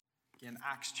In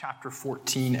Acts chapter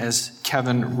 14, as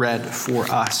Kevin read for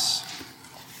us.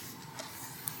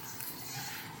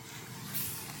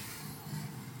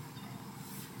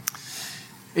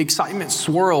 Excitement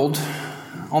swirled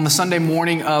on the Sunday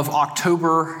morning of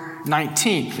October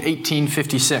 19th,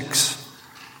 1856.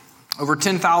 Over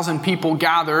 10,000 people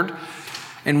gathered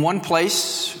in one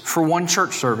place for one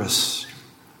church service.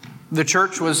 The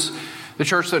church was the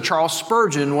church that Charles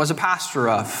Spurgeon was a pastor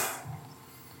of.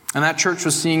 And that church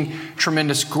was seeing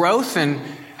tremendous growth and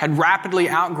had rapidly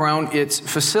outgrown its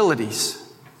facilities.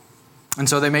 And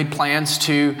so they made plans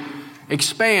to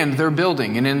expand their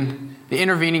building. And in the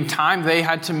intervening time, they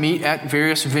had to meet at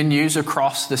various venues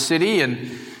across the city.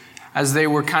 And as they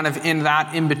were kind of in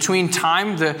that in-between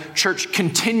time, the church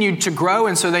continued to grow.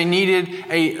 And so they needed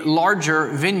a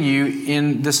larger venue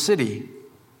in the city.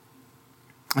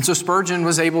 And so Spurgeon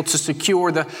was able to secure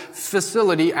the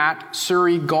facility at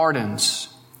Surrey Gardens.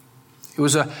 It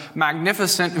was a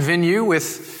magnificent venue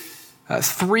with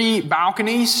 3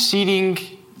 balconies seating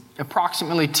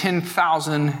approximately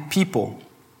 10,000 people.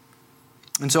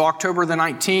 And so October the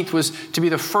 19th was to be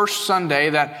the first Sunday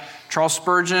that Charles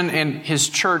Spurgeon and his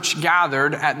church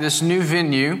gathered at this new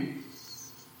venue.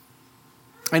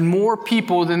 And more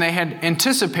people than they had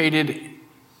anticipated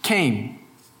came.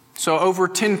 So over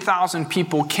 10,000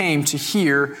 people came to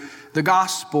hear the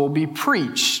gospel be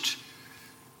preached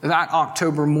that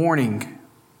October morning.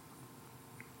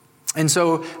 And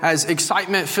so as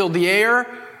excitement filled the air,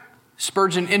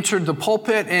 Spurgeon entered the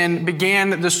pulpit and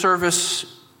began the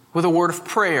service with a word of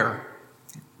prayer.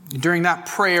 During that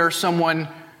prayer, someone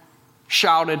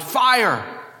shouted, "Fire!"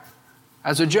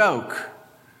 as a joke.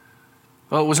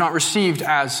 Well, it was not received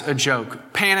as a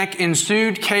joke. Panic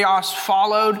ensued, chaos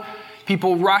followed.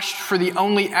 People rushed for the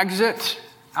only exit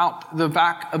out the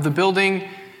back of the building.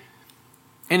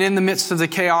 And in the midst of the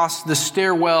chaos, the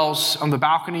stairwells on the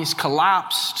balconies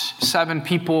collapsed. 7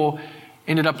 people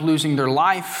ended up losing their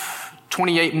life.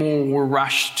 28 more were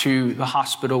rushed to the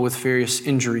hospital with various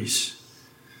injuries.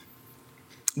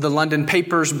 The London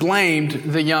papers blamed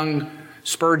the young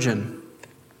Spurgeon.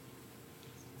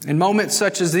 In moments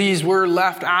such as these, we're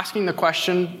left asking the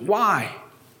question, why?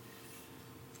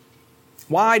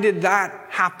 Why did that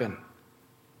happen?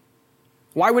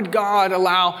 Why would God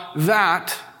allow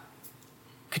that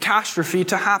catastrophe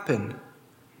to happen?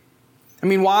 I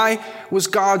mean, why was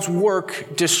God's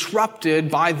work disrupted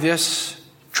by this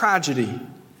tragedy?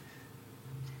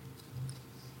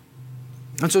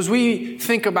 And so as we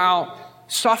think about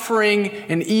suffering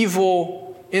and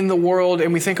evil in the world,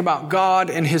 and we think about God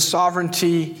and His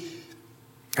sovereignty,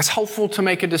 it's helpful to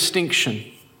make a distinction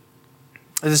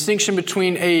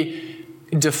between a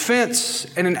defense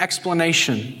and an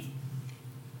explanation.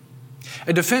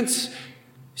 A defense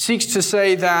seeks to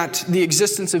say that the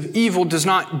existence of evil does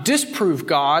not disprove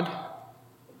God.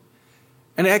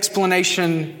 An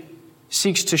explanation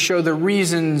seeks to show the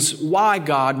reasons why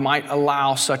God might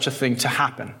allow such a thing to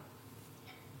happen.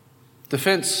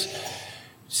 Defense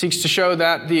seeks to show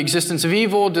that the existence of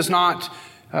evil does not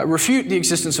refute the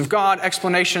existence of God.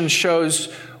 Explanation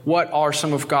shows what are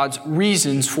some of God's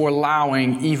reasons for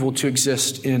allowing evil to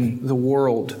exist in the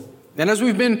world. And as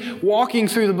we've been walking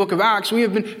through the book of Acts, we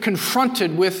have been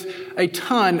confronted with a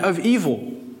ton of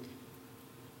evil.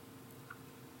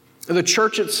 The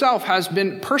church itself has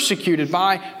been persecuted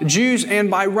by Jews and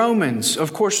by Romans.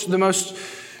 Of course, the most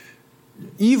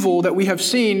evil that we have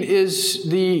seen is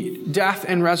the death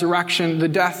and resurrection, the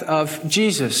death of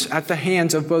Jesus at the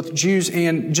hands of both Jews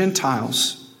and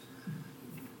Gentiles.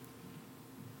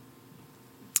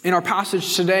 In our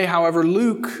passage today, however,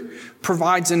 Luke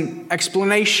provides an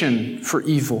explanation for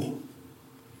evil.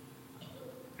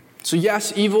 So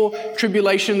yes, evil,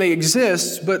 tribulation, they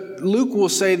exist, but Luke will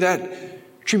say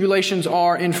that tribulations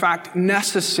are in fact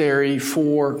necessary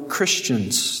for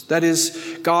Christians. That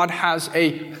is, God has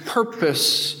a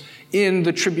purpose in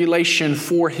the tribulation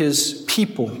for His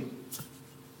people.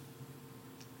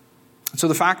 So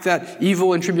the fact that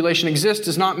evil and tribulation exist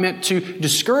is not meant to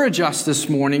discourage us this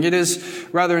morning. It is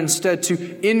rather instead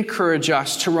to encourage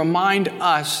us, to remind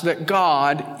us that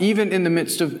God, even in the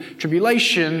midst of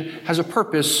tribulation, has a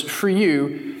purpose for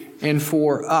you and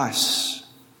for us.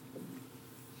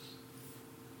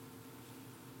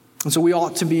 And so we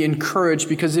ought to be encouraged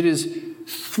because it is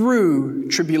through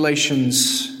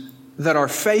tribulations that our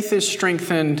faith is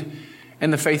strengthened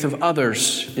and the faith of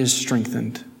others is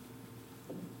strengthened.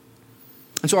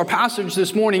 And so our passage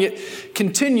this morning, it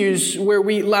continues where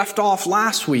we left off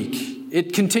last week.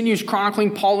 It continues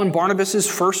chronicling Paul and Barnabas'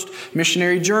 first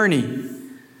missionary journey.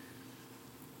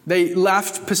 They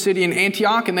left Pisidian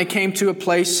Antioch and they came to a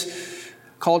place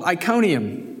called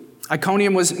Iconium.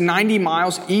 Iconium was 90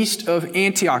 miles east of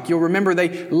Antioch. You'll remember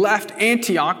they left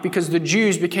Antioch because the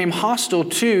Jews became hostile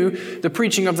to the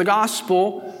preaching of the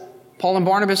gospel. Paul and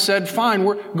Barnabas said, fine,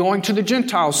 we're going to the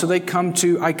Gentiles. So they come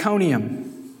to Iconium.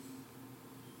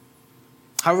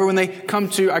 However, when they come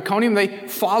to Iconium, they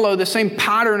follow the same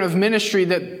pattern of ministry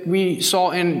that we saw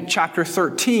in chapter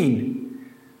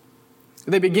 13.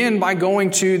 They begin by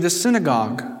going to the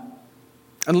synagogue.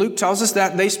 And Luke tells us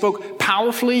that they spoke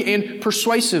powerfully and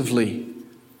persuasively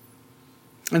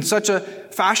in such a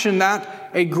fashion that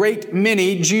a great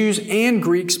many Jews and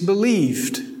Greeks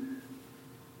believed.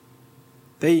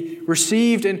 They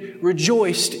received and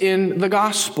rejoiced in the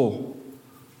gospel.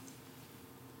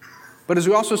 But as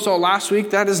we also saw last week,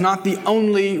 that is not the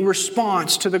only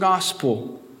response to the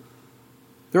gospel.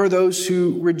 There are those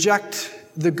who reject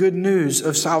the good news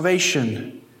of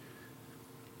salvation.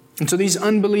 And so these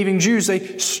unbelieving Jews,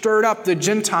 they stirred up the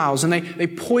Gentiles and they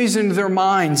poisoned their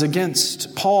minds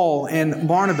against Paul and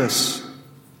Barnabas.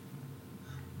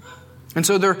 And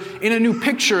so they're in a new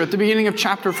picture at the beginning of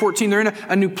chapter 14. They're in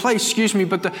a new place,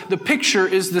 but the picture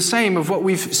is the same of what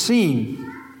we've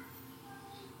seen.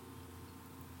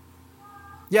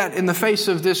 Yet, in the face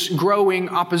of this growing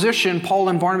opposition, Paul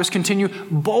and Barnabas continue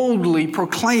boldly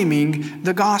proclaiming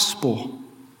the gospel.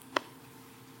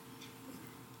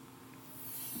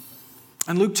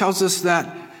 And Luke tells us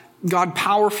that God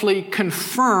powerfully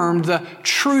confirmed the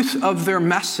truth of their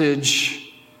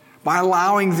message by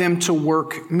allowing them to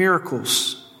work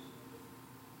miracles.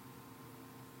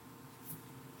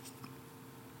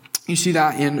 You see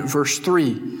that in verse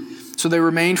 3. So they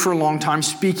remained for a long time,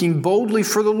 speaking boldly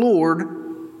for the Lord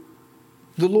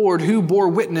who bore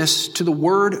witness to the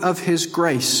word of his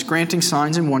grace, granting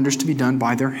signs and wonders to be done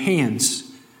by their hands.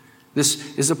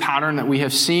 This is a pattern that we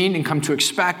have seen and come to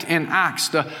expect in Acts.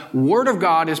 The word of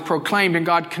God is proclaimed and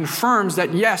God confirms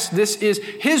that yes, this is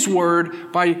his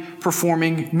word by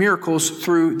performing miracles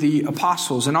through the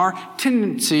apostles. And our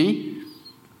tendency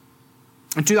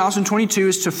in 2022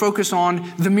 is to focus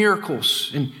on the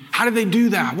miracles. And how did they do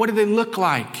that? What did they look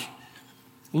like?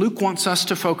 Luke wants us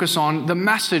to focus on the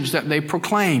message that they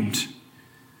proclaimed.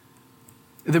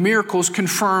 The miracles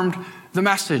confirmed the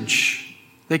message.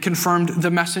 They confirmed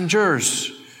the messengers.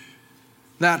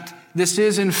 That this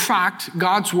is in fact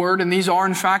God's word and these are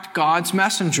in fact God's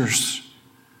messengers.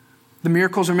 The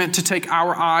miracles are meant to take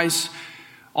our eyes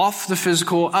off the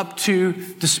physical up to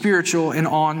the spiritual and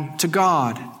on to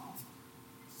God.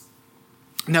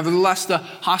 Nevertheless, the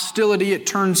hostility, it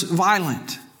turns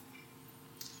violent.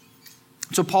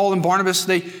 So Paul and Barnabas,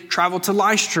 they traveled to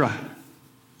Lystra.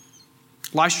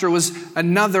 Lystra was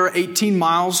another 18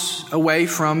 miles away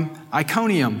from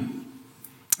Iconium.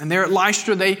 And there at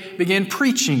Lystra, they began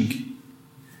preaching.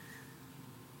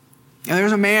 And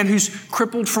there's a man who's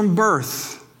crippled from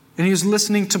birth, and he was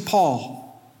listening to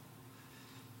Paul.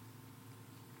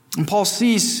 And Paul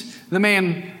sees the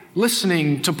man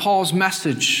listening to Paul's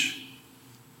message.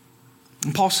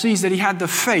 And Paul sees that he had the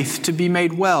faith to be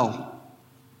made well.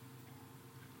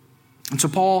 And so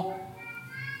Paul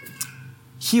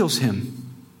heals him.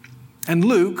 And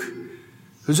Luke,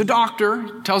 who's a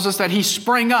doctor, tells us that he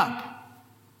sprang up.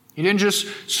 He didn't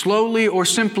just slowly or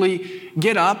simply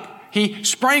get up. He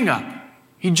sprang up.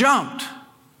 He jumped.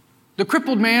 The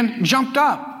crippled man jumped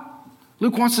up.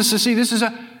 Luke wants us to see this is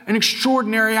an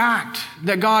extraordinary act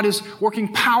that God is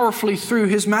working powerfully through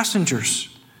his messengers.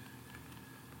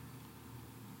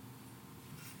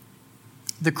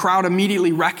 The crowd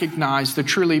immediately recognized the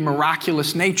truly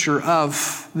miraculous nature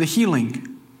of the healing.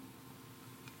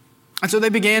 And so they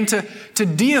began to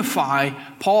deify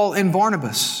Paul and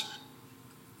Barnabas.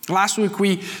 Last week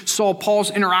we saw Paul's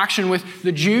interaction with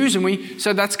the Jews, and we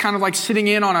said that's kind of like sitting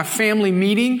in on a family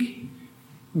meeting.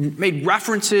 Made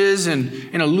references and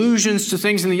allusions to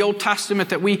things in the Old Testament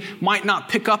that we might not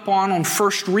pick up on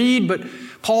first read, but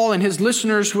Paul and his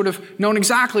listeners would have known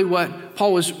exactly what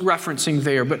Paul was referencing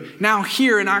there. But now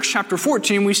here in Acts chapter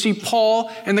 14, we see Paul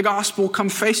and the gospel come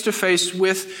face to face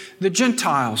with the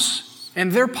Gentiles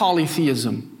and their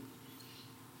polytheism.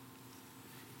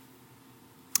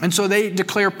 And so they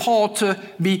declare Paul to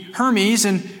be Hermes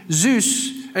and Zeus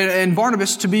and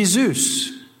Barnabas to be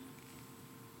Zeus.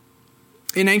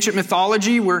 In ancient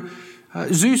mythology, where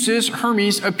Zeus is,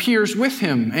 Hermes appears with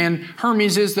him, and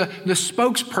Hermes is the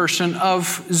spokesperson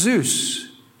of Zeus.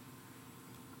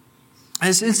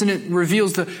 This incident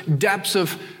reveals the depths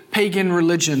of pagan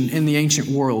religion in the ancient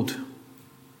world.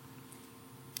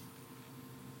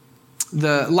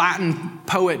 The Latin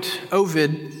poet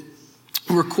Ovid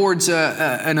records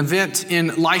an event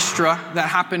in Lystra that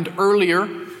happened earlier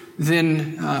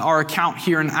than our account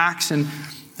here in Acts. And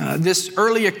this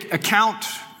early account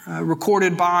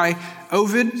recorded by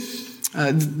Ovid.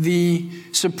 The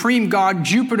supreme god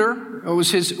Jupiter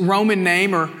was his Roman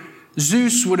name, or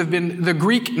Zeus would have been the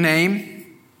Greek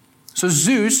name. So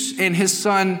Zeus and his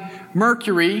son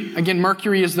Mercury, again,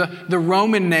 Mercury is the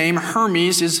Roman name.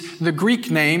 Hermes is the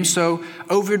Greek name. So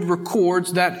Ovid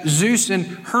records that Zeus and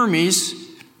Hermes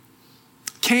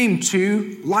came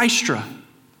to Lystra.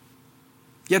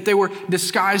 Yet they were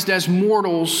disguised as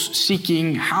mortals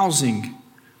seeking housing.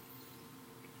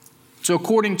 So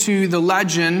according to the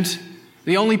legend,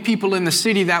 the only people in the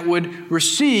city that would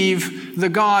receive the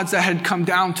gods that had come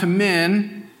down to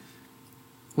men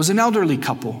was an elderly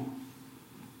couple.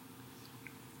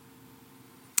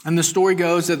 And the story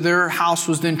goes that their house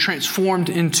was then transformed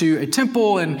into a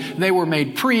temple, and they were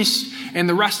made priests, and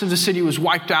the rest of the city was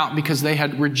wiped out because they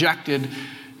had rejected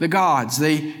the gods.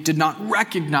 They did not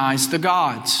recognize the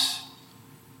gods.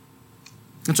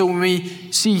 And so when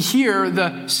we see here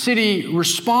the city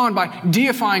respond by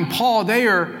deifying Paul, they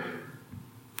are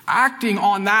acting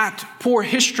on that poor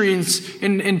history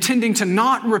and intending to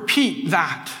not repeat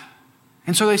that.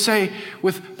 And so they say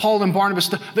with Paul and Barnabas,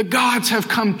 the gods have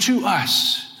come to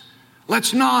us.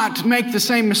 Let's not make the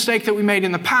same mistake that we made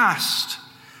in the past.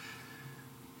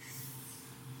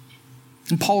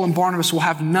 And Paul and Barnabas will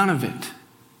have none of it.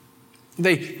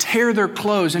 They tear their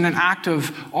clothes in an act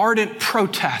of ardent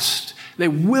protest. They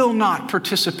will not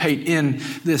participate in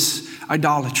this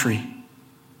idolatry.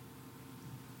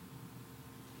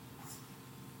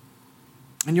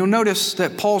 And you'll notice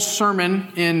that Paul's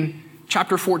sermon in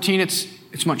chapter 14,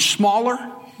 it's much smaller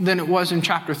than it was in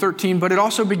chapter 13, but it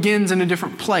also begins in a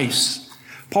different place.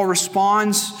 Paul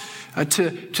responds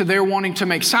to their wanting to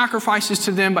make sacrifices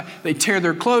to them, but they tear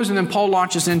their clothes, and then Paul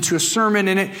launches into a sermon,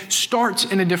 and it starts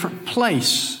in a different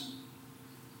place.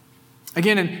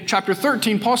 Again, in chapter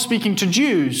 13, Paul's speaking to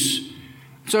Jews.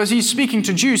 So as he's speaking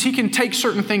to Jews, he can take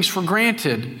certain things for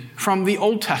granted from the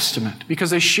Old Testament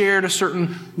because they shared a certain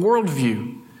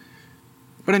worldview.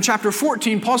 But in chapter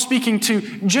 14, Paul's speaking to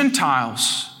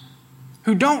Gentiles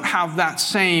who don't have that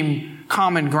same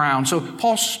common ground. So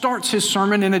Paul starts his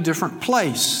sermon in a different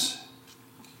place.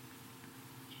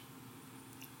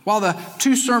 While the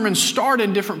two sermons start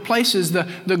in different places,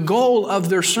 the goal of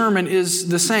their sermon is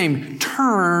the same.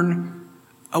 Turn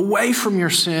away from your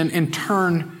sin and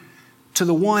turn to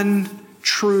the one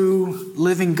true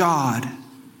living God.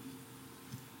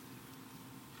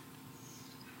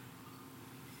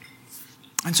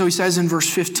 And so he says in verse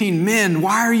 15, "Men,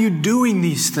 why are you doing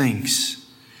these things?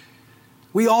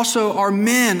 We also are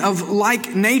men of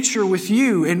like nature with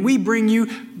you, and we bring you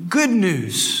good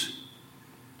news.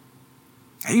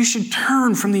 You should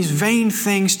turn from these vain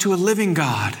things to a living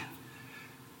God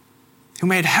who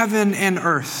made heaven and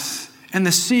earth and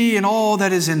the sea and all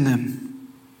that is in them.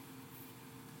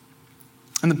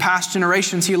 In the past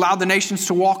generations, he allowed the nations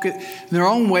to walk in their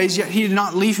own ways, yet he did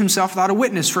not leave himself without a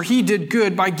witness. For he did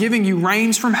good by giving you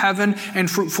rains from heaven and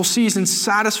fruitful seasons,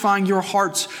 satisfying your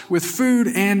hearts with food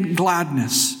and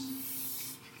gladness."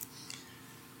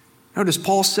 Notice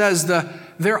Paul says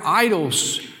their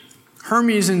idols,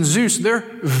 Hermes and Zeus, they're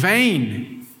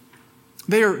vain.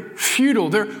 They are futile.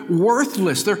 They're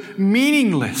worthless. They're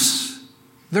meaningless.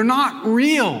 They're not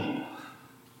real.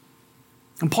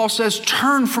 And Paul says,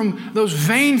 turn from those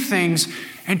vain things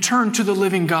and turn to the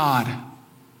living God.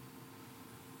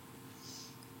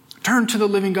 Turn to the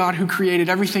living God who created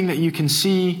everything that you can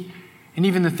see and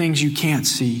even the things you can't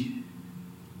see.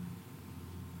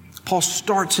 Paul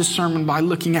starts his sermon by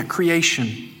looking at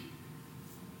creation,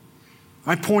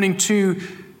 by pointing to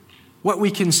what we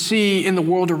can see in the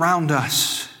world around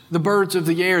us. The birds of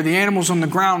the air, the animals on the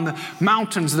ground, the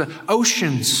mountains, the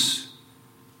oceans.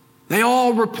 They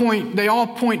all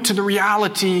point to the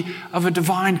reality of a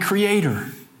divine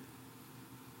creator.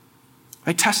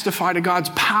 They testify to God's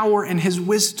power and his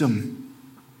wisdom.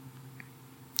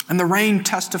 And the rain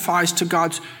testifies to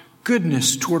God's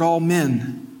goodness toward all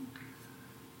men.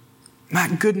 And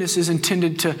that goodness is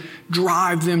intended to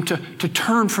drive them to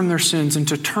turn from their sins and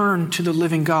to turn to the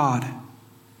living God.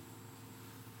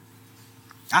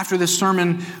 After this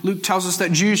sermon, Luke tells us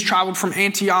that Jews traveled from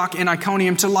Antioch and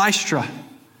Iconium to Lystra.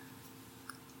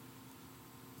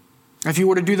 If you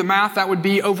were to do the math, that would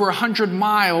be over 100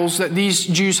 miles that these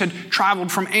Jews had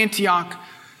traveled from Antioch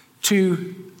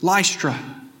to Lystra.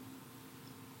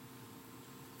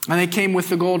 And they came with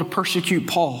the goal to persecute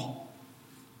Paul.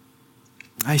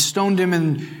 They stoned him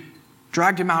and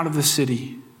dragged him out of the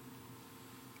city.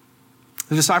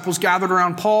 The disciples gathered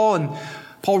around Paul, and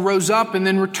Paul rose up and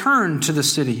then returned to the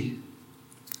city.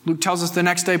 Luke tells us the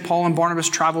next day Paul and Barnabas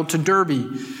traveled to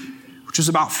Derbe, which is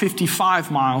about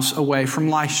 55 miles away from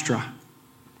Lystra.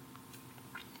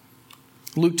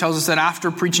 Luke tells us that after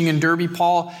preaching in Derbe,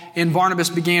 Paul and Barnabas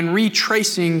began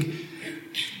retracing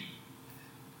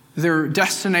their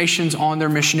destinations on their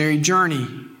missionary journey.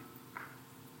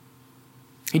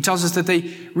 He tells us that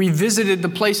they revisited the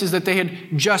places that they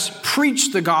had just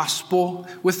preached the gospel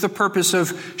with the purpose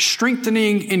of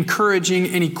strengthening, encouraging,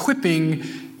 and equipping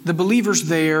the believers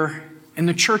there and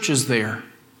the churches there.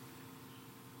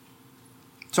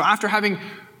 So after having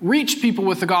reached people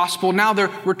with the gospel, now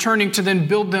they're returning to then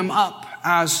build them up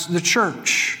as the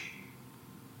church.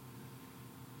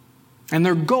 And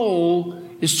their goal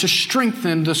is to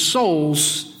strengthen the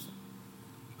souls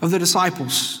of the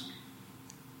disciples.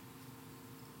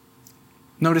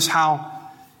 Notice how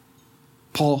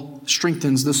Paul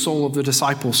strengthens the soul of the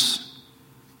disciples.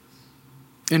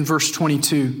 In verse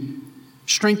 22,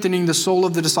 strengthening the soul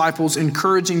of the disciples,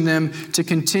 encouraging them to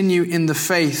continue in the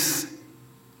faith,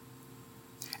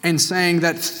 and saying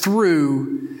that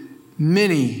through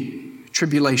many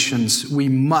tribulations we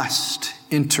must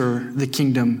enter the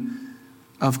kingdom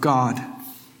of God.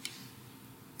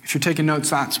 If you're taking notes,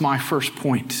 that's my first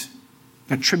point.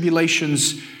 That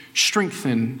tribulations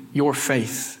strengthen your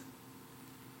faith.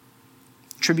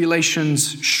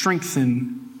 Tribulations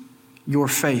strengthen your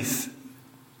faith.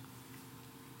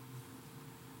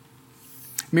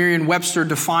 Merriam-Webster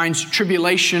defines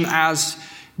tribulation as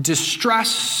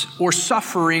distress or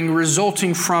suffering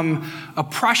resulting from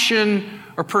oppression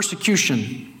or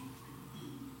persecution,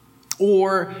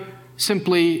 or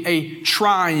simply a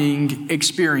trying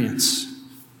experience.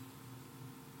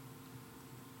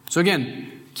 So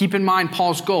again, keep in mind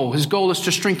Paul's goal. His goal is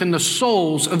to strengthen the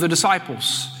souls of the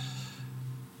disciples.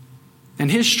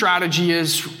 And his strategy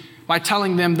is by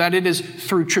telling them that it is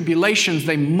through tribulations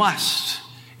they must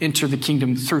enter the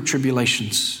kingdom through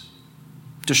tribulations.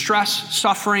 Distress,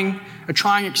 suffering, a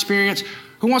trying experience.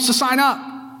 Who wants to sign up?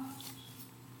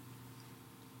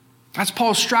 That's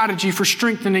Paul's strategy for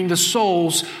strengthening the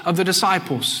souls of the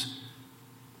disciples.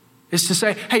 Is to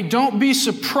say, hey, don't be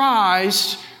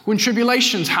surprised when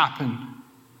tribulations happen.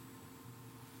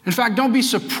 In fact, don't be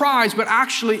surprised, but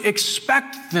actually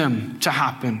expect them to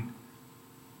happen.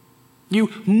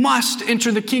 You must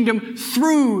enter the kingdom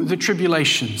through the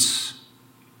tribulations.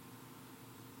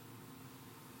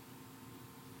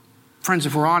 Friends,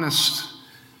 if we're honest,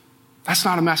 that's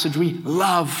not a message we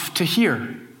love to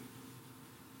hear.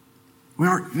 We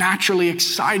aren't naturally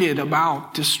excited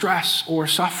about distress or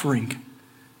suffering.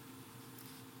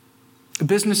 The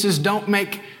businesses don't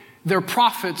make their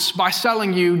profits by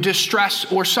selling you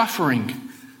distress or suffering.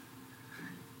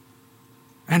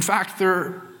 In fact,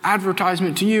 their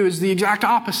advertisement to you is the exact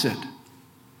opposite.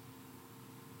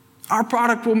 Our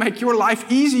product will make your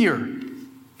life easier.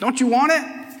 Don't you want it?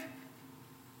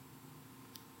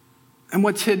 And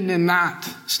what's hidden in that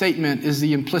statement is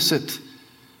the implicit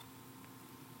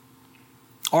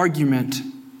argument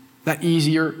that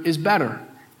easier is better.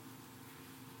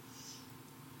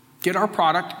 Get our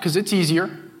product because it's easier,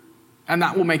 and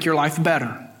that will make your life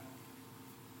better.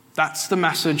 That's the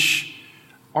message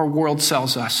our world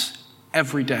sells us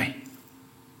every day.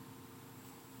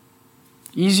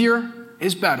 Easier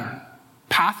is better.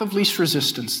 Path of least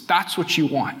resistance. That's what you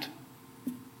want.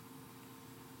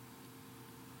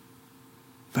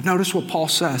 But notice what Paul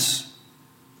says.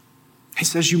 He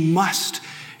says you must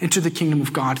enter the kingdom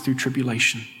of God through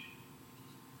tribulation.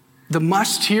 The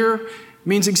must here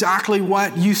means exactly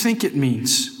what you think it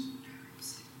means.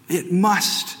 It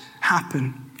must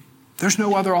happen. There's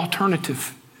no other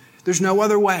alternative. There's no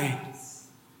other way.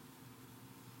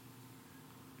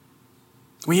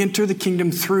 We enter the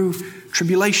kingdom through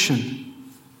tribulation.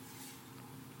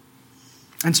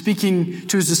 And speaking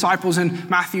to his disciples in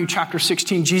Matthew chapter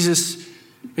 16, Jesus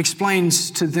explains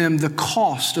to them the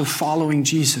cost of following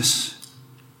Jesus.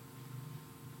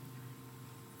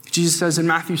 Jesus says in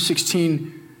Matthew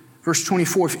 16, verse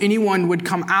 24, if anyone would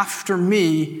come after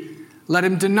me, let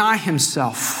him deny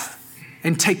himself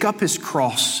and take up his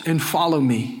cross and follow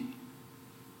me.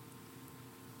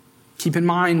 Keep in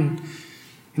mind,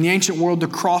 in the ancient world, the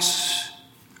cross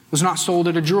was not sold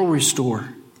at a jewelry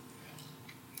store.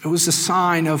 It was a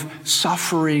sign of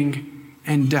suffering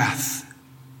and death.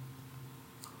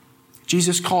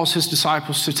 Jesus calls his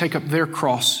disciples to take up their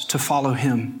cross to follow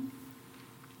him.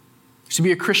 To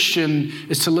be a Christian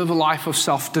is to live a life of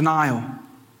self-denial.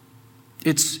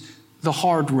 It's the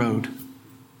hard road.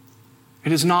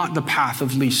 It is not the path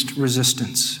of least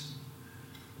resistance.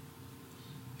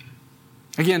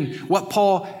 Again, what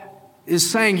Paul is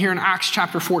saying here in Acts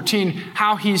chapter 14,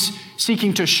 how he's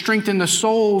seeking to strengthen the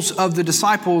souls of the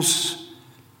disciples,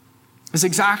 is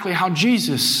exactly how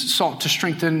Jesus sought to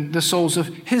strengthen the souls of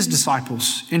his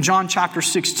disciples. In John chapter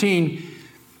 16,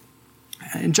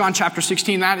 In John chapter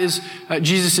 16, that is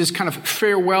Jesus' kind of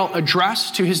farewell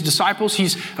address to his disciples.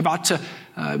 He's about to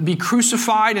be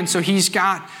crucified, and so he's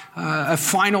got a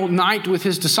final night with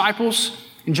his disciples.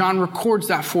 And John records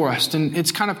that for us. And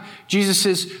it's kind of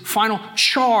Jesus' final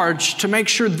charge to make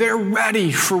sure they're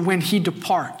ready for when he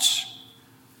departs.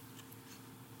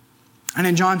 And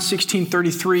in John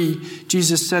 16:33,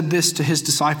 Jesus said this to his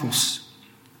disciples: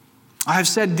 I have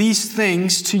said these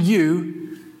things to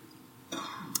you,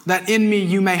 that in me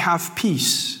you may have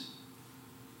peace.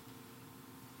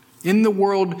 In the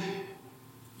world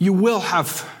you will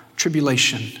have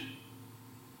tribulation.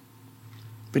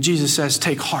 But Jesus says,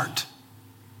 take heart,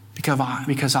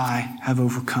 because I have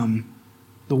overcome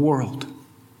the world.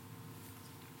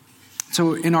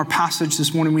 So in our passage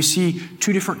this morning, we see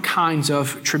two different kinds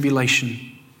of tribulation.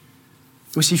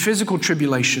 We see physical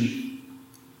tribulation.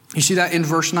 You see that in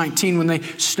verse 19 when they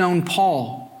stoned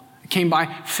Paul. It came by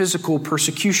physical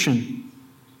persecution.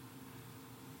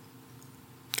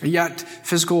 Yet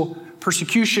physical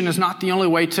persecution is not the only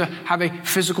way to have a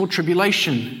physical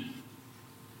tribulation.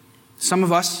 Some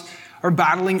of us are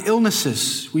battling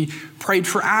illnesses. We prayed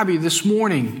for Abby this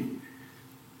morning,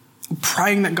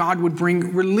 praying that God would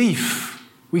bring relief.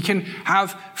 We can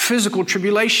have physical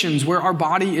tribulations where our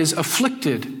body is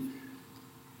afflicted.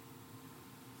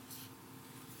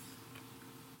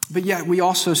 But yet we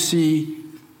also see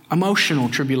emotional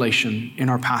tribulation in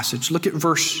our passage. Look at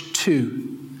verse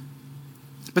 2.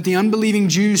 But the unbelieving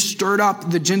Jews stirred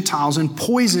up the Gentiles and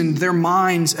poisoned their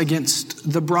minds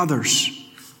against the brothers.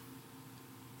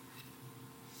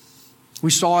 We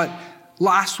saw it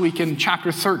last week in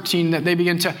chapter 13 that they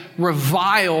began to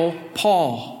revile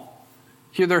Paul.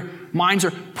 Here their minds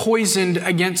are poisoned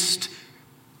against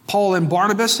Paul and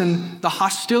Barnabas, and the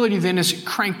hostility then is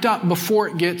cranked up before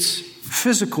it gets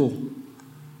physical.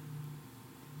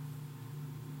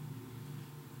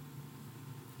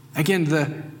 Again,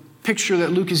 the picture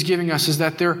that Luke is giving us is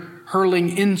that they're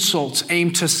hurling insults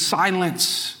aimed to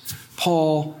silence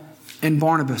Paul and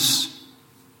Barnabas.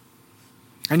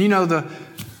 And you know the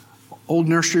old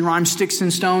nursery rhyme, sticks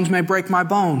and stones may break my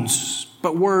bones,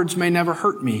 but words may never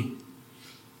hurt me.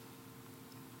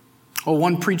 Oh,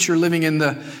 one preacher living in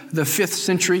the 5th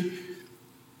century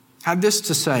had this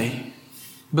to say: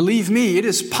 believe me, it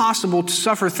is possible to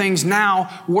suffer things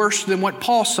now worse than what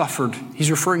Paul suffered.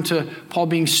 He's referring to Paul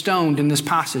being stoned in this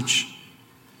passage.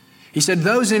 He said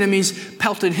those enemies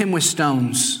pelted him with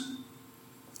stones,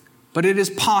 but it is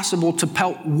possible to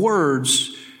pelt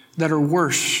words that are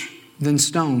worse than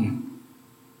stone.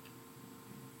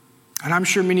 And I'm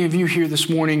sure many of you here this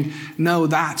morning know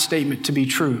that statement to be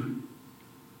true.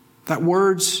 That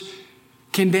words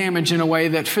can damage in a way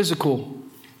that physical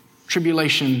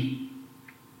tribulation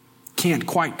can't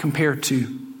quite compare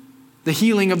to. The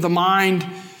healing of the mind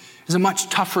is a much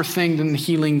tougher thing than the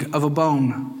healing of a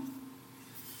bone.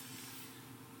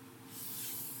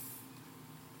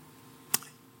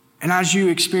 And as you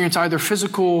experience either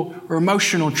physical or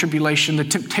emotional tribulation, the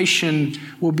temptation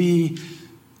will be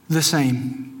the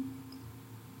same.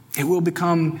 It will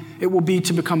be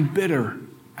to become bitter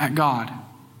at God.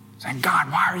 Saying,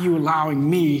 God, why are you allowing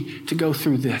me to go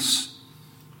through this?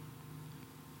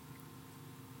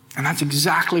 And that's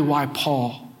exactly why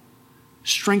Paul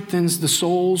strengthens the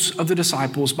souls of the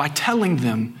disciples by telling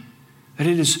them that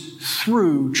it is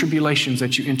through tribulations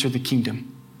that you enter the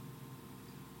kingdom.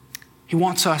 He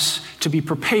wants us to be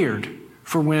prepared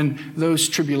for when those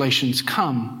tribulations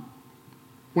come.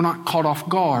 We're not caught off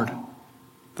guard,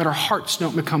 that our hearts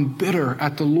don't become bitter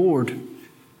at the Lord.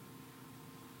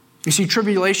 You see,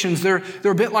 tribulations, they're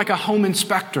a bit like a home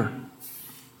inspector.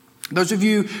 Those of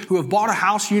you who have bought a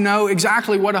house, you know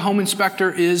exactly what a home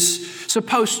inspector is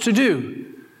supposed to do.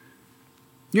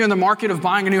 You're in the market of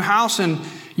buying a new house and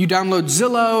you download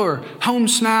Zillow or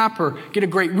HomeSnap or get a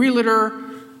great realtor.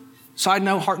 Side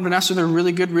note, Hart and Vanessa, they're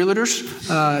really good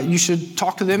realtors. You should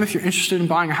talk to them if you're interested in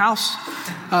buying a house.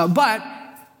 But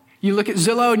you look at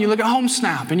Zillow and you look at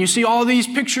HomeSnap and you see all these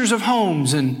pictures of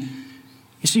homes and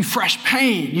you see fresh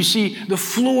paint. You see the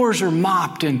floors are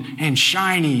mopped and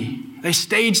shiny. They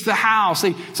staged the house.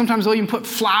 Sometimes they'll even put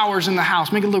flowers in the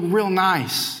house, make it look real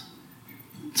nice.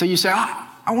 So you say,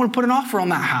 I want to put an offer on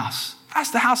that house.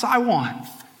 That's the house I want.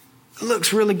 It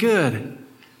looks really good.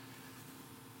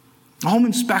 A home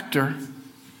inspector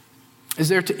is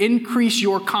there to increase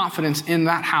your confidence in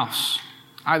that house,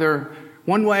 either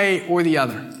one way or the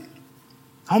other.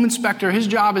 A home inspector, his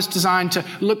job is designed to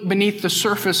look beneath the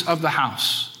surface of the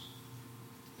house.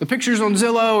 The pictures on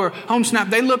Zillow or HomeSnap,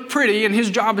 they look pretty, and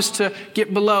his job is to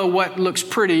get below what looks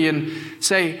pretty and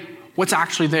say, what's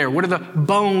actually there. What are the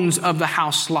bones of the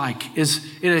house like? Is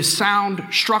it a sound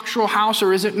structural house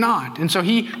or is it not? And so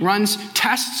he runs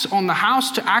tests on the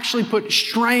house to actually put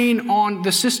strain on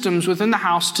the systems within the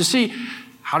house to see,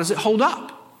 how does it hold up?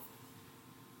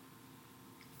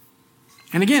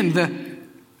 And again,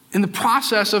 in the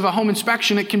process of a home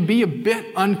inspection, it can be a bit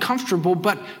uncomfortable,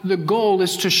 but the goal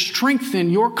is to strengthen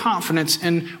your confidence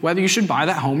in whether you should buy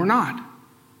that home or not.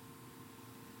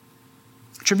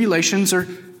 Tribulations are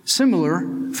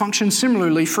function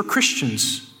similarly for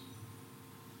Christians.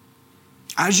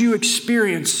 As you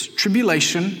experience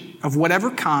tribulation of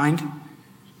whatever kind,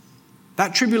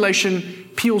 that tribulation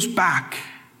peels back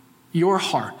your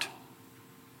heart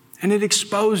and it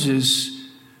exposes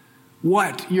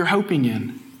what you're hoping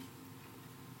in.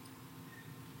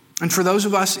 And for those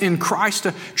of us in Christ,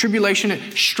 a tribulation,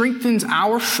 it strengthens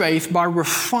our faith by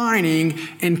refining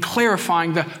and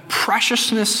clarifying the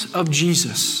preciousness of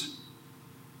Jesus.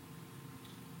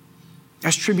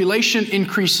 As tribulation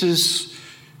increases,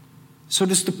 so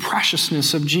does the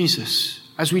preciousness of Jesus,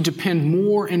 as we depend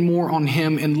more and more on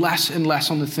Him and less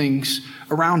on the things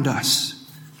around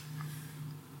us.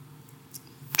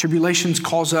 Tribulations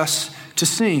cause us to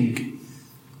sing.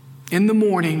 In the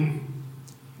morning,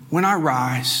 when I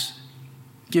rise,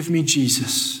 give me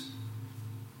Jesus.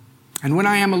 And when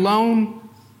I am alone,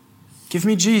 give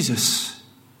me Jesus.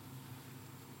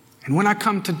 And when I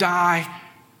come to die,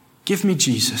 give me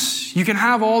Jesus. You can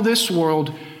have all this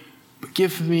world, but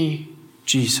give me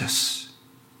Jesus.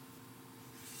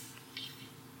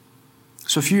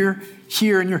 So if you're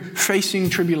here and you're facing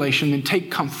tribulation, then take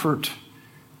comfort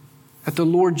that the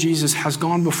Lord Jesus has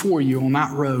gone before you on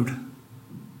that road.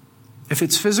 If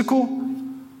it's physical,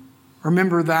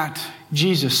 remember that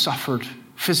Jesus suffered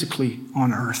physically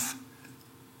on earth.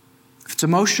 If it's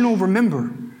emotional,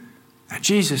 remember that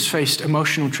Jesus faced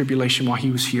emotional tribulation while He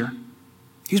was here.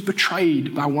 He was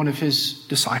betrayed by one of His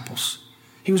disciples.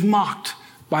 He was mocked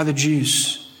by the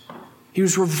Jews. He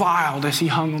was reviled as He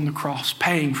hung on the cross,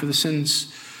 paying for the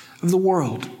sins of the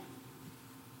world.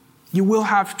 You will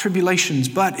have tribulations,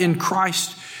 but in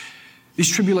Christ, these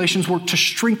tribulations work to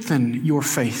strengthen your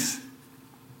faith.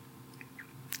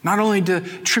 Not only do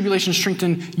tribulations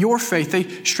strengthen your faith, they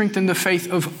strengthen the faith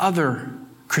of other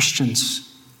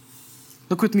Christians.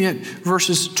 Look with me at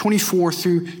verses 24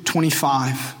 through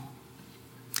 25.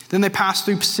 Then they passed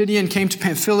through Pisidia and came to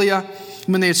Pamphylia.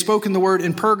 And when they had spoken the word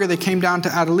in Perga, they came down to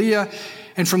Attalia,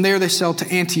 and from there they sailed to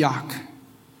Antioch,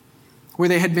 where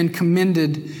they had been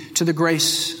commended to the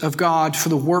grace of God for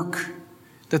the work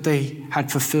that they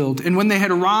had fulfilled. And when they had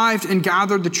arrived and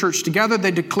gathered the church together,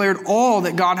 they declared all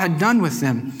that God had done with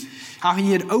them, how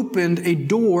He had opened a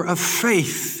door of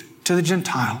faith to the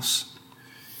Gentiles.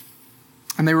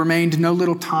 And they remained no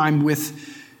little time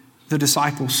with the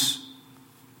disciples.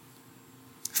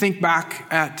 Think back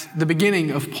at the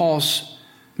beginning of Paul's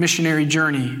missionary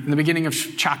journey, in the beginning of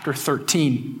chapter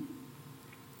 13.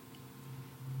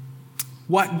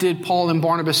 What did Paul and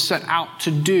Barnabas set out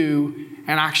to do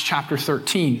in Acts chapter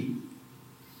 13?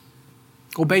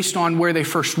 Well, based on where they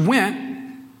first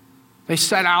went, they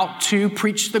set out to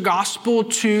preach the gospel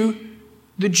to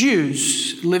the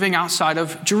Jews living outside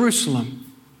of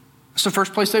Jerusalem. That's the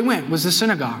first place they went, was the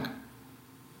synagogue.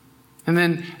 And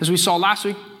then, as we saw last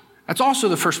week, that's also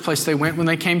the first place they went when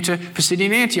they came to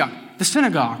Pisidian Antioch, the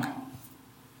synagogue.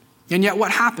 And yet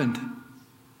what happened?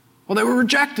 Well, they were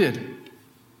rejected.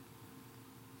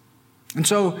 And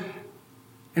so,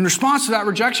 in response to that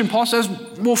rejection, Paul says,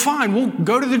 well, fine, we'll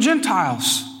go to the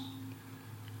Gentiles.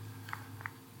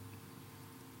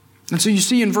 And so you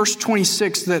see in verse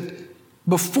 26 that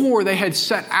before they had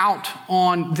set out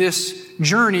on this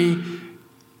journey,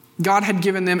 God had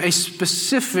given them a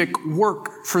specific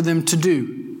work for them to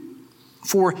do.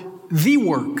 For the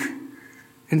work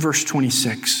in verse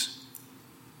 26.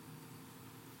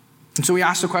 And so we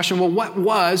ask the question, well, what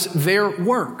was their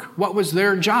work? What was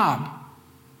their job?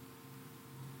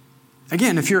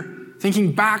 Again, if you're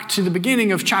thinking back to the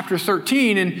beginning of chapter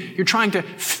 13 and you're trying to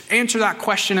answer that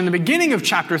question in the beginning of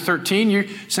chapter 13, you're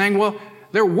saying, well,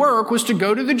 their work was to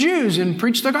go to the Jews and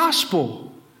preach the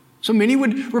gospel, so many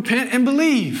would repent and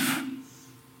believe.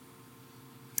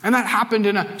 And that happened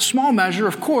in a small measure,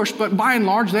 of course, but by and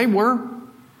large, they were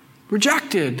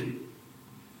rejected.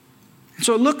 And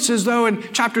so it looks as though in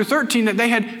chapter 13 that they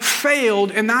had failed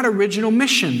in that original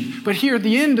mission. But here at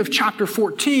the end of chapter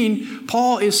 14,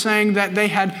 Paul is saying that they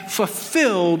had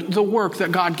fulfilled the work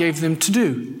that God gave them to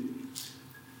do.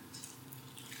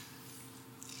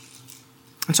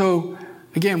 And so,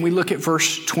 again, we look at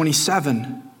verse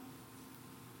 27.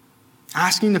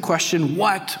 Asking the question,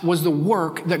 what was the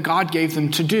work that God gave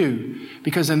them to do?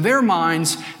 Because in their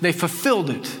minds, they fulfilled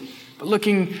it. But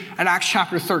looking at Acts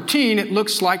chapter 13, it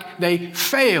looks like they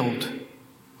failed.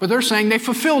 But they're saying they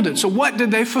fulfilled it. So what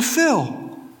did they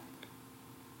fulfill?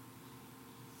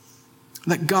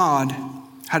 That God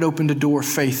had opened a door of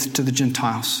faith to the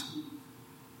Gentiles.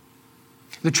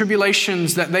 The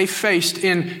tribulations that they faced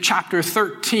in chapter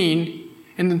 13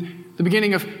 and the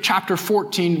beginning of chapter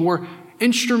 14 were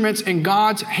instruments in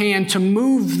God's hand to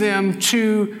move them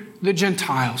to the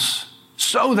Gentiles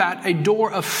so that a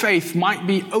door of faith might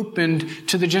be opened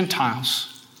to the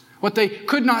Gentiles. What they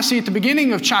could not see at the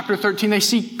beginning of chapter 13, they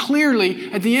see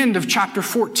clearly at the end of chapter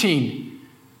 14.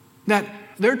 That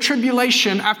their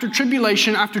tribulation after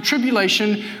tribulation after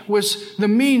tribulation was the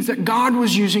means that God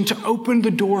was using to open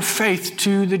the door of faith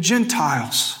to the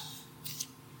Gentiles.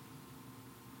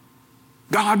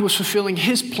 God was fulfilling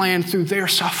His plan through their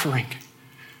suffering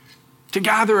to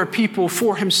gather a people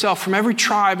for Himself from every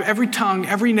tribe, every tongue,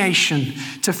 every nation,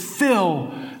 to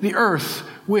fill the earth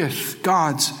with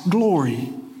God's glory.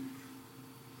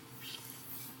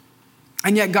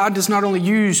 And yet God does not only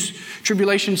use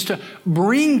tribulations to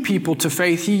bring people to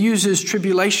faith, He uses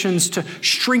tribulations to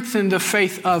strengthen the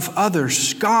faith of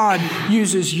others. God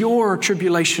uses your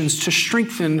tribulations to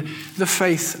strengthen the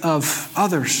faith of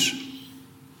others.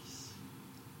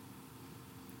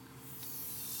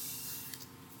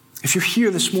 If you're here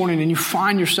this morning and you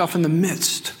find yourself in the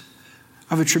midst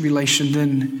of a tribulation,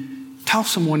 then tell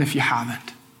someone if you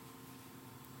haven't.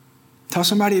 Tell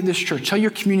somebody at this church. Tell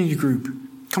your community group.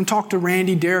 Come talk to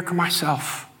Randy, Derek, or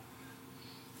myself.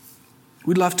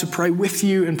 We'd love to pray with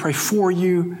you and pray for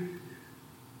you.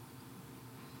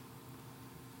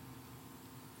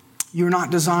 You're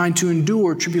not designed to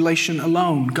endure tribulation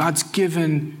alone. God's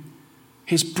given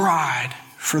His bride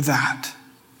for that.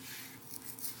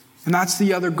 And that's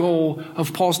the other goal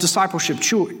of Paul's discipleship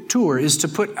tour, is to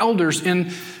put elders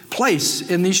in place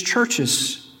in these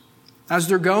churches. As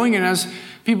they're going and as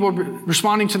people are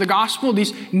responding to the gospel,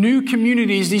 these new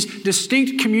communities, these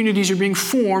distinct communities are being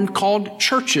formed called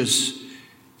churches.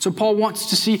 So Paul wants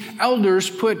to see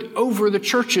elders put over the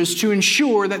churches to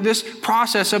ensure that this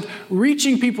process of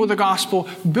reaching people with the gospel,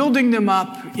 building them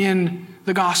up in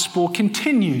the gospel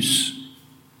continues.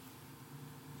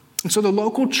 And so the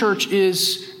local church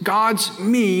is God's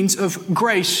means of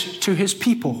grace to His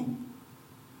people.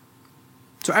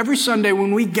 So every Sunday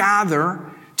when we gather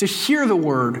to hear the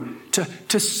word,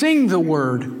 to sing the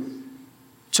word,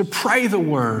 to pray the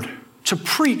word, to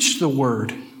preach the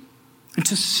word, and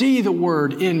to see the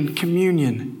word in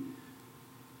communion,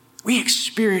 we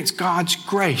experience God's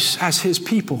grace as His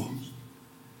people.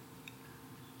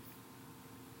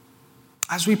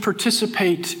 As we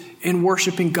participate in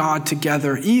worshiping God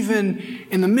together, even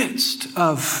in the midst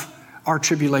of our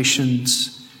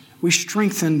tribulations, we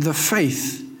strengthen the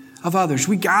faith of others.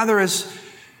 We gather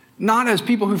not as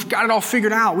people who've got it all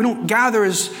figured out. We don't gather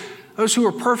as those who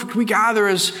are perfect. We gather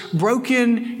as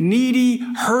broken, needy,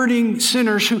 hurting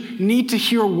sinners who need to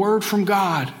hear a word from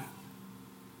God.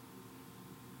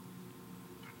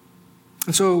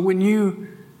 And so when you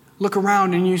look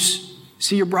around and you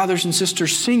see your brothers and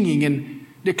sisters singing and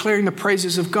declaring the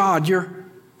praises of God, your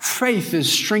faith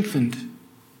is strengthened.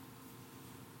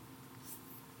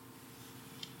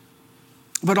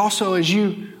 But also as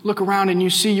you look around and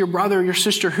you see your brother or your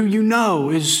sister who you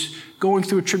know is going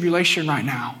through a tribulation right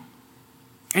now,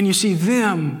 and you see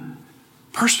them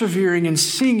persevering and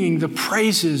singing the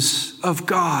praises of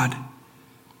God,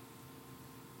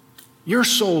 your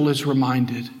soul is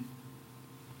reminded,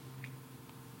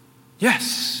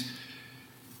 yes,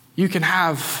 you can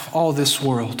have all this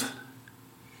world,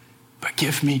 but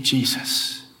give me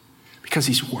Jesus, because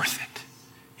He's worth it.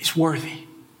 He's worthy.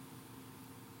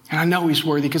 And I know He's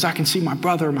worthy because I can see my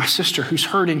brother or my sister who's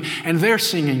hurting and they're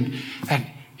singing that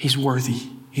He's worthy.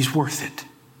 He's worth it.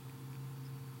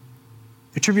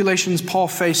 The tribulations Paul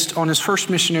faced on his first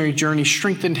missionary journey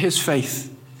strengthened his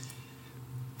faith.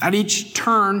 At each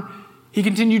turn, he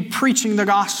continued preaching the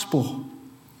gospel.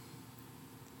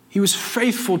 He was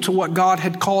faithful to what God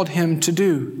had called him to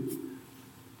do.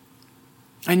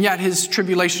 And yet his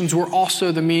tribulations were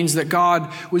also the means that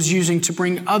God was using to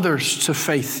bring others to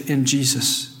faith in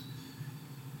Jesus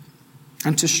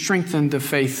and to strengthen the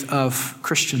faith of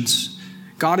Christians.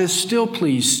 God is still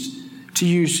pleased to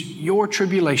use your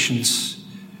tribulations,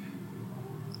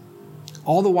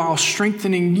 all the while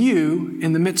strengthening you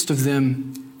in the midst of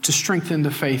them to strengthen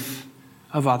the faith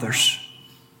of others.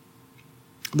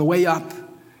 The way up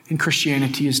in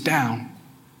Christianity is down.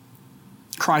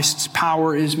 Christ's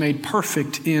power is made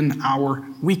perfect in our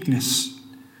weakness.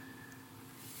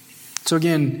 So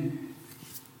again,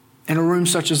 in a room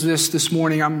such as this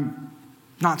morning, I'm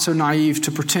not so naive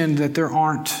to pretend that there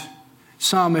aren't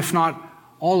some, if not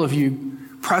all of you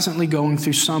presently going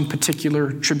through some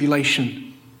particular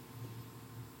tribulation.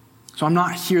 So I'm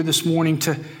not here this morning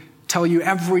to tell you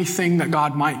everything that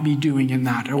God might be doing in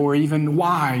that, or even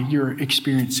why you're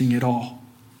experiencing it all.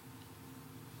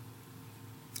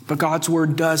 But God's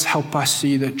word does help us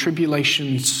see that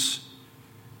tribulations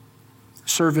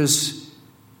serve as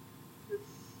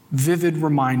vivid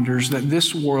reminders that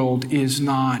this world is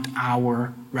not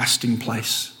our resting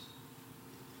place.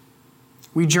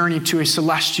 We journey to a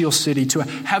celestial city, to a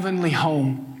heavenly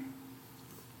home.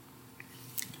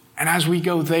 And as we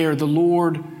go there, the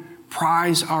Lord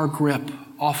pries our grip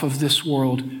off of this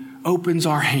world, opens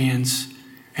our hands,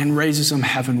 and raises them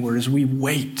heavenward as we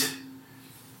wait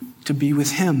to be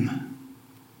with Him.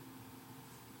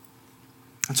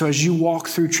 And so as you walk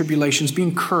through tribulations, be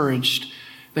encouraged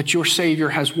that your Savior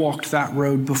has walked that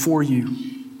road before you.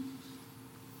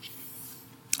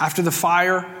 After the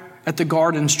fire at the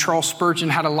Gardens, Charles Spurgeon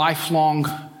had a lifelong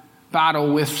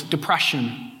battle with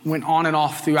depression, went on and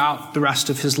off throughout the rest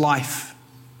of his life.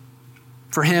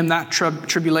 For him, that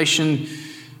tribulation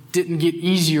didn't get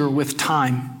easier with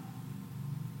time.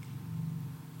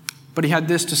 But he had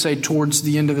this to say towards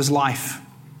the end of his life.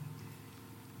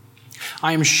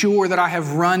 I am sure that I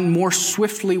have run more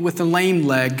swiftly with a lame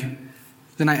leg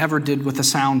than I ever did with a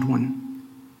sound one.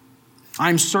 I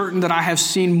am certain that I have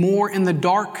seen more in the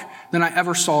dark than I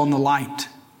ever saw in the light.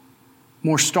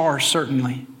 More stars,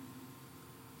 certainly.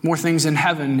 More things in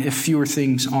heaven, if fewer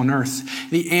things on earth.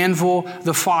 The anvil,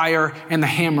 the fire, and the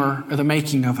hammer are the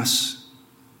making of us.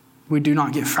 We do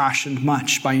not get fashioned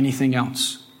much by anything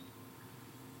else.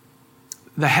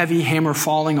 The heavy hammer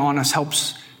falling on us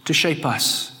helps to shape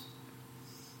us.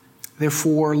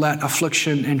 Therefore, let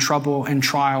affliction and trouble and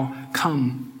trial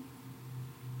come.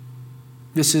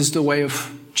 This is the way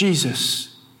of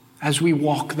Jesus. As we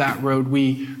walk that road,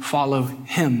 we follow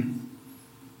Him.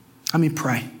 Let me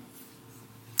pray.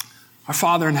 Our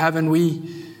Father in heaven,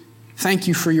 we thank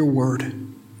You for Your word.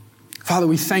 Father,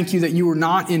 we thank You that You are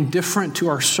not indifferent to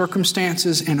our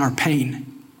circumstances and our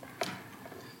pain.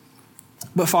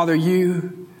 But Father,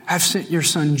 You have sent Your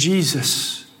Son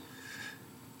Jesus,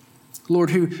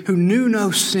 Lord, who knew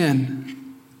no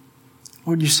sin.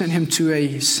 Lord, You sent Him to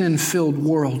a sin-filled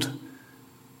world,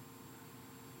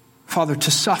 Father,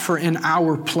 to suffer in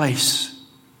our place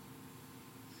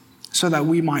so that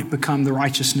we might become the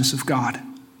righteousness of God.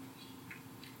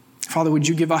 Father, would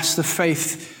You give us the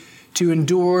faith to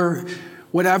endure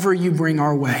whatever You bring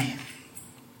our way?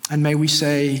 And may we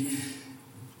say,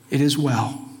 it is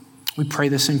well. We pray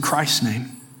this in Christ's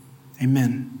name.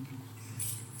 Amen.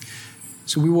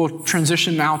 So we will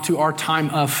transition now to our time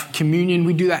of communion.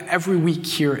 We do that every week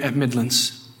here at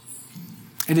Midlands.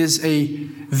 It is a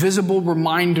visible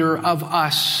reminder of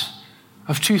us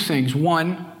of two things.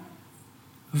 One,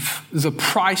 the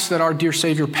price that our dear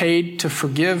Savior paid to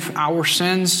forgive our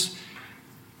sins,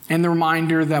 and the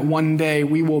reminder that one day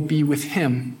we will be with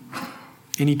Him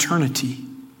in eternity.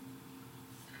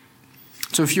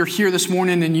 So if you're here this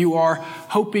morning and you are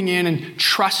hoping in and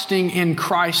trusting in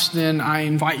Christ, then I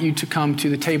invite you to come to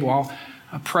the table.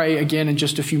 I'll pray again in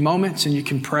just a few moments, and you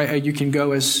can pray. You can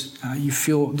go as you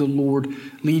feel the Lord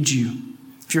lead you.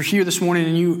 If you're here this morning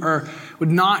and you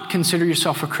would not consider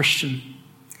yourself a Christian,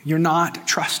 you're not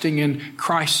trusting in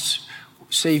Christ's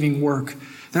saving work,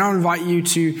 then I would invite you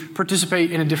to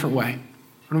participate in a different way. I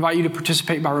would invite you to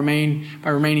participate by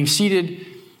remaining seated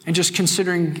and just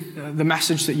considering the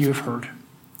message that you have heard.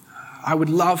 I would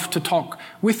love to talk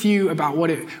with you about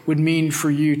what it would mean for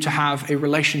you to have a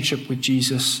relationship with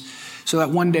Jesus, so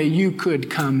that one day you could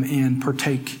come and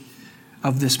partake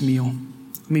of this meal.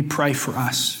 Let me pray for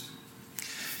us.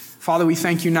 Father, we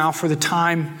thank You now for the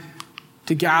time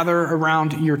to gather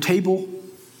around Your table.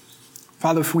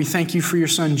 Father, we thank You for Your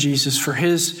Son, Jesus, for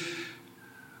His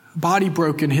body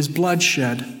broken, His blood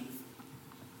shed,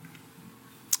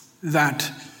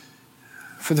 that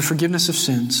for the forgiveness of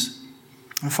sins.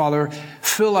 And Father,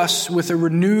 fill us with a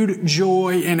renewed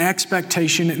joy and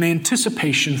expectation and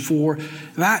anticipation for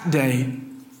that day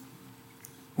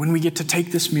when we get to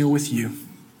take this meal with You.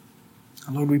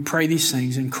 And Lord, we pray these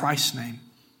things in Christ's name.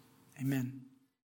 Amen.